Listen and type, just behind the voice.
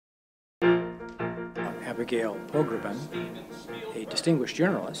Abigail Pogrebin, a distinguished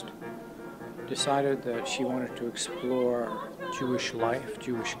journalist, decided that she wanted to explore Jewish life,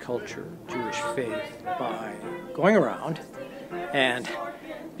 Jewish culture, Jewish faith by going around and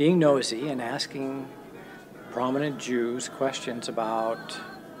being nosy and asking prominent Jews questions about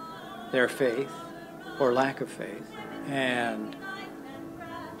their faith or lack of faith and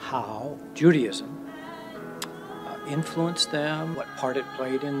how Judaism influenced them, what part it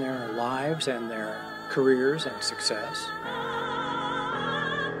played in their lives and their careers and success.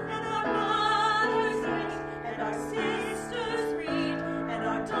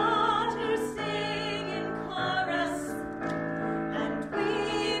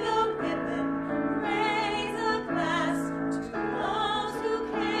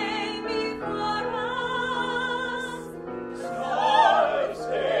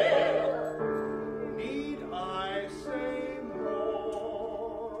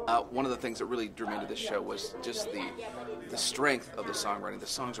 One of the things that really drew me into this show was just the strength of the songwriting. The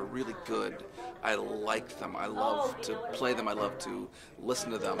songs are really good. I like them. I love to play them. I love to listen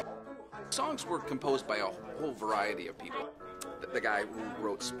to them. Songs were composed by a whole variety of people. The guy who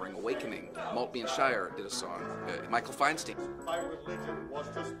wrote Spring Awakening, Maltby and Shire did a song. Michael Feinstein. My religion was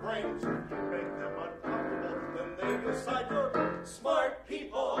just brains to make them uncomfortable. Then they decide you're smart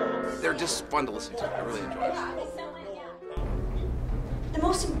people. They're just fun to listen to. I really enjoy it. The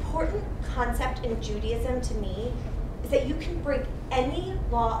most important concept in Judaism to me is that you can break any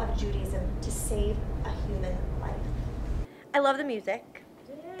law of Judaism to save a human life. I love the music,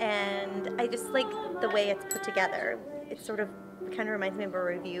 and I just like the way it's put together. It sort of kind of reminds me of a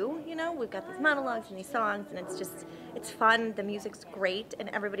review, you know? We've got these monologues and these songs, and it's fun, the music's great, and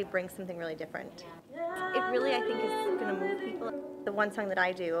everybody brings something really different. It really, I think, is going to move people. The one song that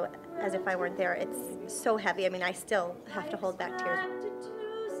I do, As If I Weren't There, it's so heavy. I mean, I still have to hold back tears.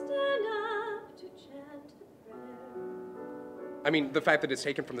 I mean, the fact that it's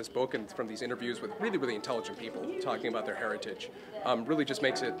taken from this book and from these interviews with really, really intelligent people talking about their heritage really just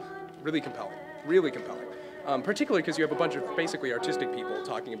makes it really compelling, particularly because you have a bunch of basically artistic people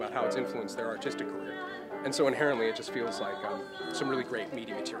talking about how it's influenced their artistic career. And so inherently it just feels like some really great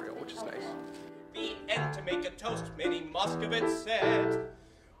meaty material, which is nice. The end to make a toast, many Moscovits said.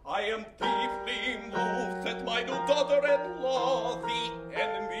 I am deeply moved that my new daughter-in-law, the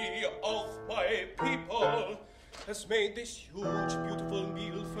enemy of my people, has made this huge, beautiful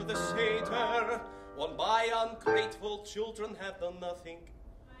meal for the Seder, while my ungrateful children have done nothing.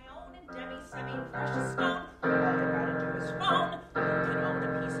 My own and Debbie's semi-precious stone, all they gotta do is phone, can own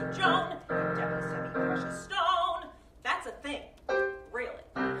a